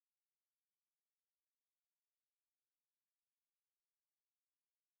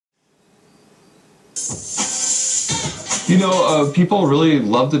You know, people really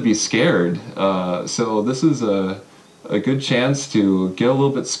love to be scared, so this is a good chance to get a little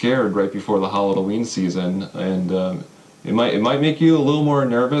bit scared right before the Halloween season, and it might make you a little more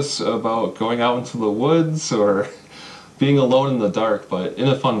nervous about going out into the woods or being alone in the dark, but in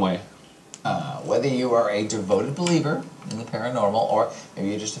a fun way. Whether you are a devoted believer in the paranormal or maybe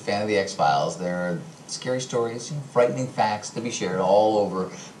you're just a fan of the X-Files, there are scary stories, frightening facts to be shared all over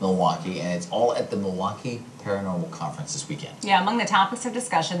Milwaukee, and it's all at the Milwaukee Paranormal Conference this weekend. Yeah, among the topics of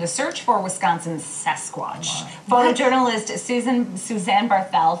discussion, the search for Wisconsin's Sasquatch. Photojournalist Suzanne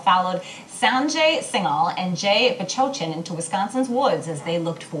Barthel followed Sanjay Singhal and Jay Bachochin into Wisconsin's woods as they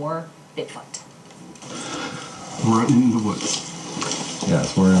looked for Bigfoot. We're in the woods.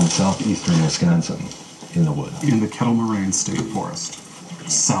 Yes, we're in southeastern Wisconsin, in the woods. In the Kettle Moraine State Forest,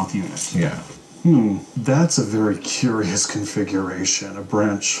 South Unit. Yeah. That's a very curious configuration, a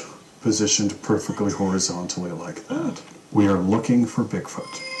branch positioned perfectly horizontally like that. We are looking for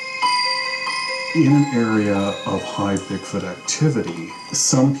Bigfoot. In an area of high Bigfoot activity,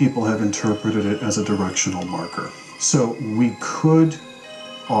 some people have interpreted it as a directional marker. So we could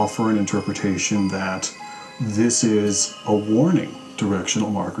offer an interpretation that this is a warning directional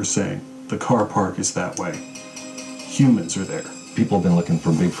marker saying the car park is that way. Humans are there. People have been looking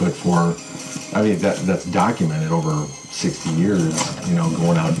for Bigfoot for, I mean, that's documented over 60 years, you know,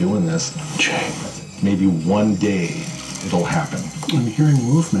 going out doing this. Jay. Maybe one day it'll happen. I'm hearing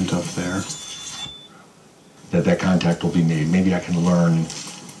movement up there. That contact will be made. Maybe I can learn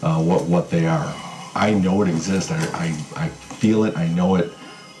what they are. I know it exists. I feel it. I know it.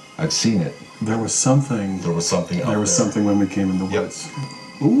 I've seen it. There was something. There was something out there. There was something when we came in the woods.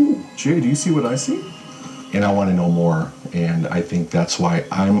 Ooh, Jay, do you see what I see? And I want to know more. And I think that's why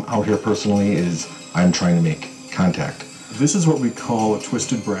I'm out here personally, is I'm trying to make contact. This is what we call a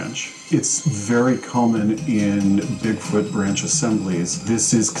twisted branch. It's very common in Bigfoot branch assemblies.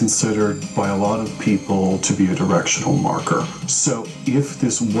 This is considered by a lot of people to be a directional marker. So if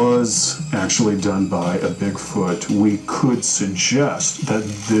this was actually done by a Bigfoot, we could suggest that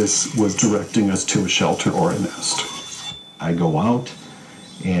this was directing us to a shelter or a nest. I go out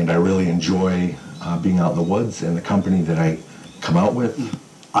and I really enjoy being out in the woods and the company that I come out with.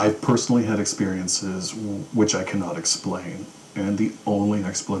 I've personally had experiences which I cannot explain, and the only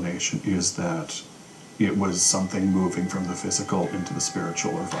explanation is that it was something moving from the physical into the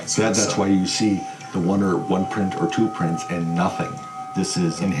spiritual or vice versa. That's why you see the one print or two prints and nothing. This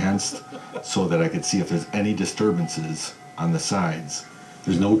is enhanced so that I could see if there's any disturbances on the sides.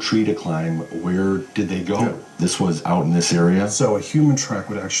 There's no tree to climb. Where did they go? Yeah. This was out in this area. So a human track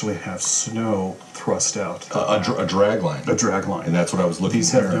would actually have snow thrust out. A drag line. A drag line. And that's what I was looking for.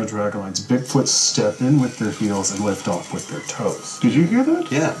 These have no drag lines. Bigfoot step in with their heels and lift off with their toes. Did you hear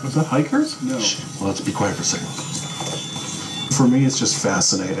that? Yeah. Was that hikers? No. Well, let's be quiet for a second. For me, it's just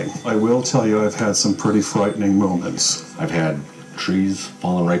fascinating. I will tell you I've had some pretty frightening moments. I've had trees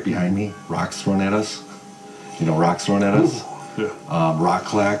falling right behind me, rocks thrown at us. You know, rocks thrown at us. Yeah. Rock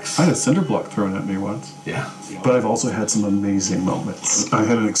clacks. I had a cinder block thrown at me once. Yeah. But I've also had some amazing moments. I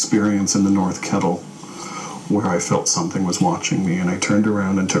had an experience in the North Kettle where I felt something was watching me, and I turned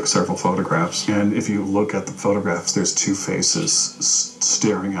around and took several photographs. And if you look at the photographs, there's two faces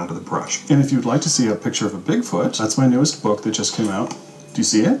staring out of the brush. And if you'd like to see a picture of a Bigfoot, that's my newest book that just came out. Do you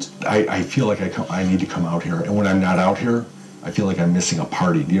see it? I feel like I need to come out here, and when I'm not out here, I feel like I'm missing a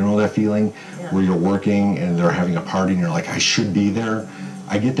party. Do you know that feeling? Yeah. Where you're working and they're having a party and you're like, I should be there.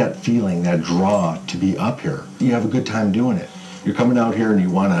 I get that feeling, that draw to be up here. You have a good time doing it. You're coming out here and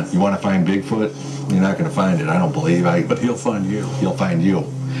you wanna find Bigfoot, you're not gonna find it, I don't believe. But he'll find you. He'll find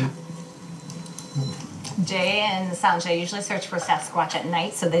you. Jay and Sanjay usually search for Sasquatch at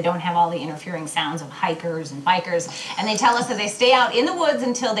night so they don't have all the interfering sounds of hikers and bikers. And they tell us that they stay out in the woods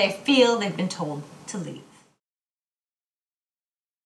until they feel they've been told to leave.